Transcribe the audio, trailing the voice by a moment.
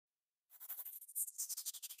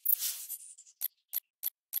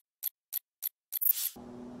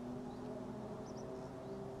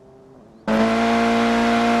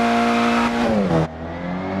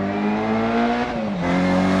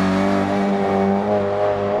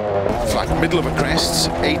middle of a crest,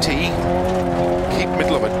 80, keep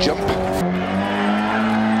middle of a jump.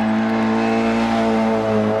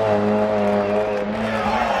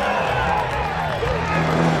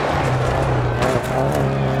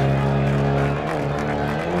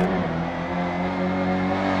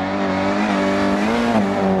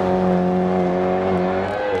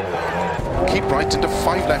 Keep right into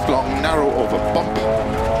 5 left long, narrow over bump,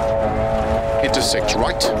 into 6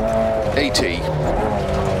 right, 80.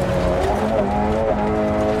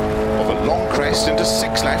 Over long crest into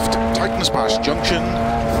 6 left, tightens past junction,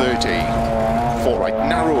 30. 4 right,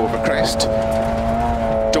 narrow over crest,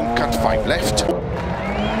 don't cut 5 left.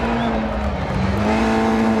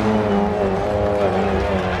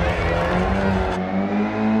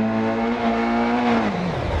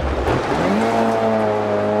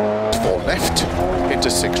 Left, into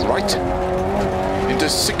 6 right, into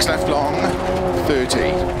 6 left long,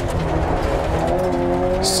 30.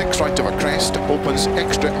 6 right of a crest, opens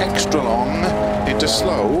extra long, into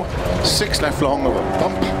slow, 6 left long of a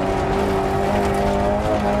bump,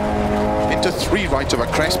 into 3 right of a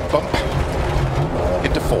crest, bump,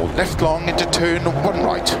 into 4 left long, into turn 1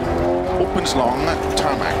 right, opens long,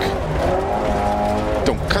 tarmac,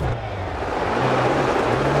 don't cut.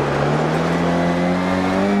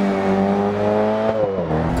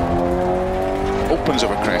 Opens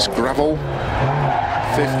of a crest, gravel,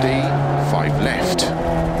 50, 5 left,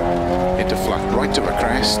 into flat right of a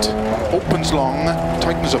crest, opens long,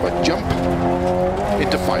 tightens of a jump,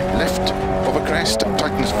 into 5 left of a crest,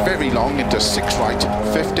 tightens very long, into 6 right,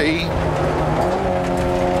 50,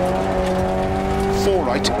 4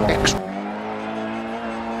 right, extra.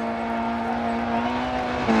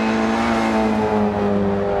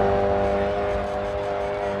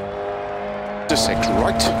 To 6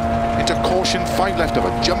 right, into caution, 5 left of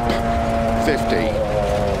a jump, 50.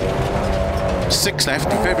 6 left,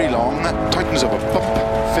 very long, tightens of a bump,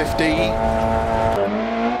 50.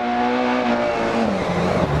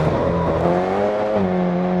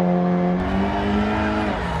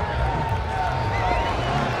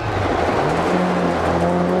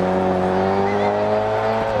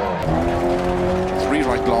 3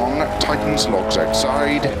 right long, tightens, logs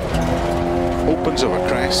outside, opens of a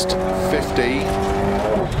crest, 50.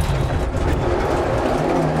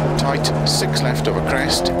 Tight, 6 left of a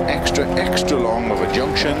crest, extra long of a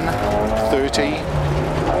junction, 30.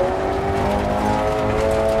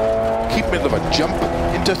 Keep middle of a jump,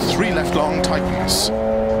 into 3 left long, tightens,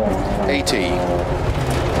 80.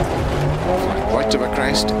 Flat right of a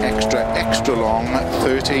crest, extra long,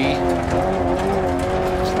 30.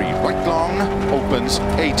 3 right long, opens,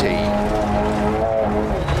 80.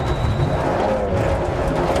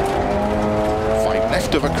 5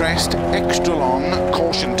 left of a crest, extra long,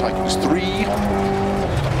 caution, tightens 3,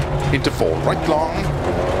 into 4 right long,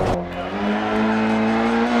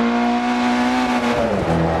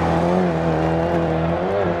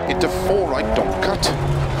 into 4 right, don't cut,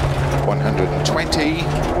 120,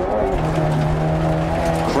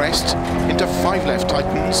 crest, into 5 left,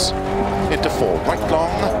 tightens, into 4 right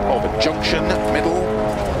long, over junction, middle,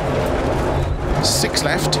 6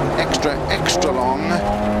 left, extra long,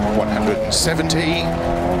 170.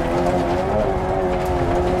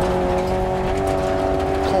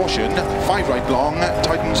 Caution, 5 right long,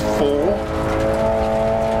 tightens 4.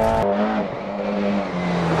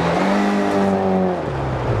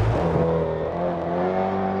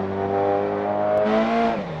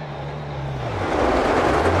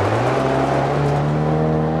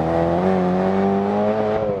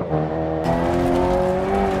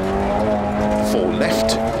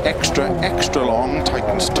 Extra long,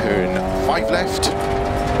 tightens turn, 5 left,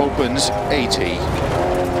 opens, 80.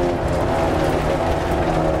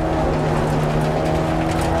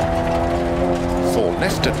 4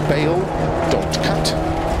 left at bail, don't cut,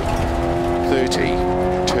 30.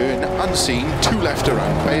 Turn unseen, 2 left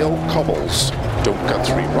around bail, cobbles, don't cut,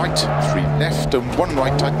 3 right, 3 left and 1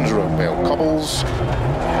 right, tightens around bail, cobbles,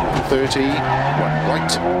 30. 1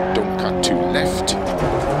 right, don't cut, 2 left,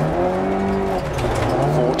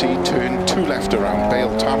 40, turn 2 left around bail,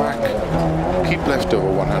 tarmac, keep left over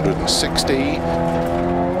 160,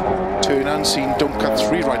 turn unseen, don't cut,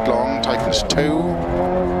 3 right long, tightens 2,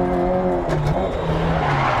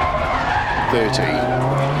 30,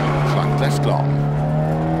 flat left long,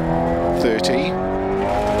 30,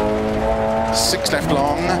 6 left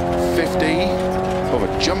long, 50, over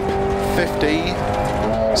jump, 50,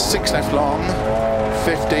 6 left long,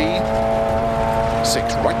 50,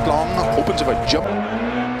 6 right long, opens of a jump,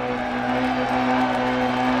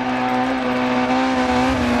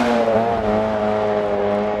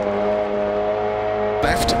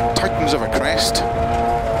 left, tightens of a crest,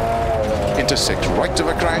 into 6 right of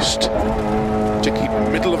a crest, to keep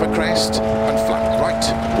middle of a crest, and flat right,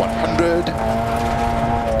 100,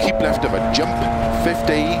 keep left of a jump,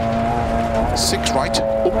 50, 6 right,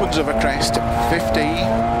 opens of a crest, 50,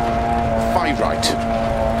 5 right,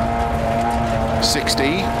 60,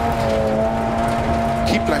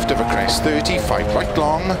 keep left of a crest, 30, 5 right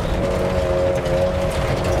long,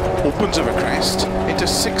 opens of a crest, into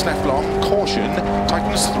 6 left long, caution,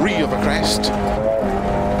 tightens 3 of a crest,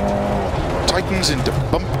 tightens into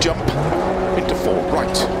bump jump, into 4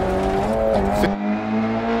 right.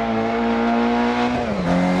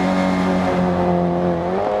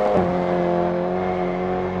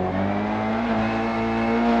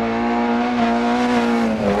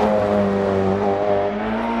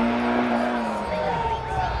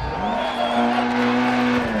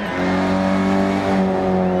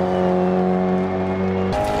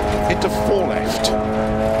 Into 4 left,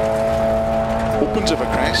 opens of a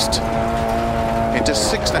crest, into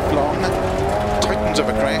 6 left long, tightens of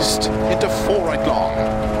a crest, into 4 right long,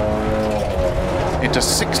 into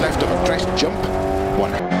 6 left of a crest, jump,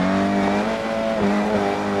 1.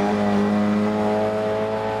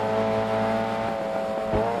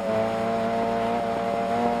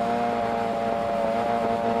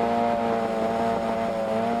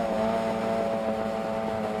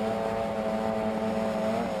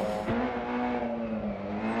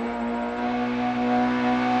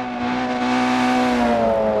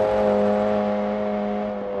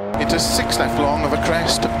 Into 6 left long of a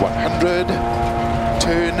crest, 100,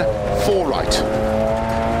 turn 4 right,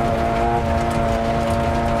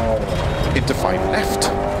 into 5 left,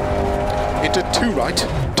 into 2 right,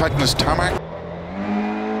 tightens tarmac,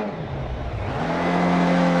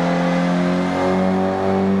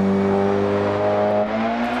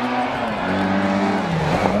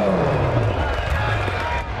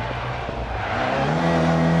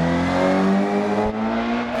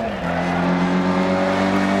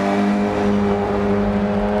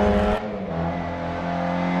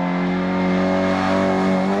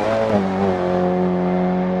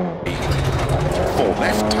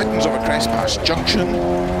 left, tightens of a crest past junction,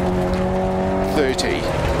 30,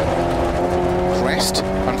 crest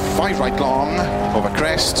and 5 right long of a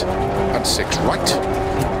crest and 6 right,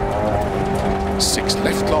 6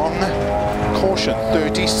 left long, caution,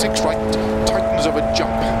 30, 6 right, tightens of a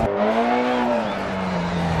jump,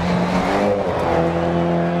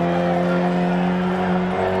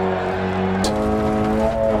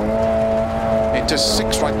 into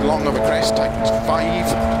 6 right long of a crest, tightens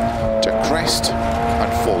 5 to crest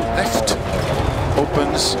and 4 left,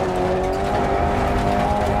 opens,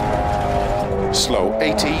 slow,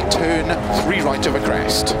 80, turn 3 right of a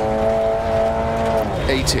crest,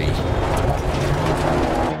 80,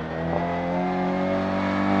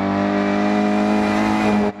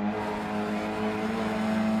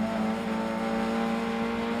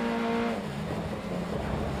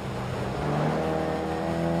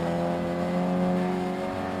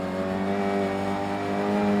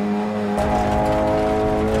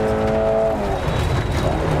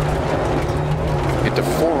 into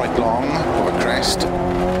 4 right long of a crest,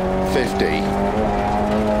 50,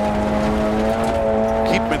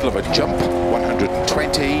 keep middle of a jump,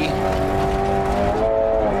 120,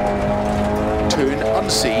 turn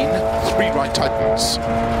unseen, 3 right tightens,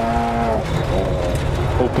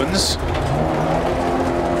 opens,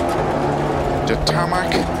 to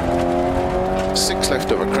tarmac, 6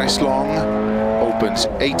 left of a crest long, opens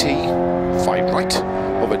 80, 5 right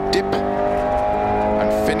of a dip,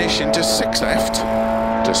 and finish into 6 left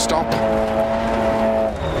to stop.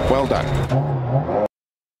 Well done.